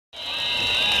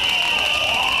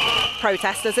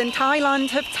Protesters in Thailand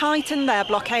have tightened their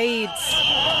blockades.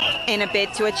 In a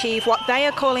bid to achieve what they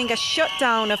are calling a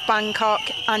shutdown of Bangkok,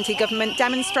 anti-government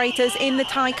demonstrators in the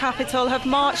Thai capital have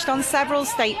marched on several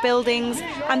state buildings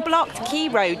and blocked key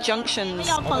road junctions.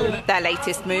 Their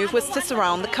latest move was to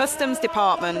surround the customs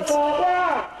department.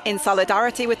 In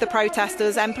solidarity with the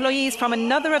protesters, employees from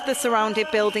another of the surrounded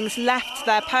buildings left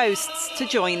their posts to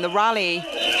join the rally.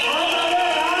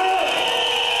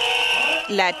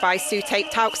 Led by Suthep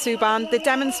Thaugsuban, the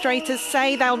demonstrators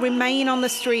say they'll remain on the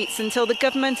streets until the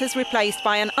government is replaced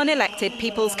by an unelected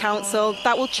People's Council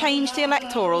that will change the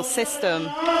electoral system.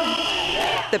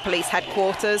 The police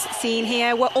headquarters seen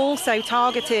here were also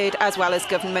targeted, as well as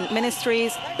government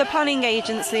ministries, the planning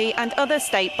agency and other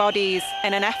state bodies,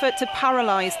 in an effort to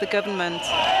paralyse the government.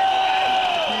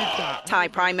 Thai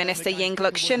Prime Minister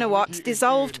Yingluck Shinawatra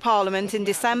dissolved Parliament in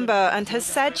December and has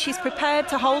said she's prepared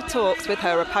to hold talks with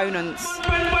her opponents.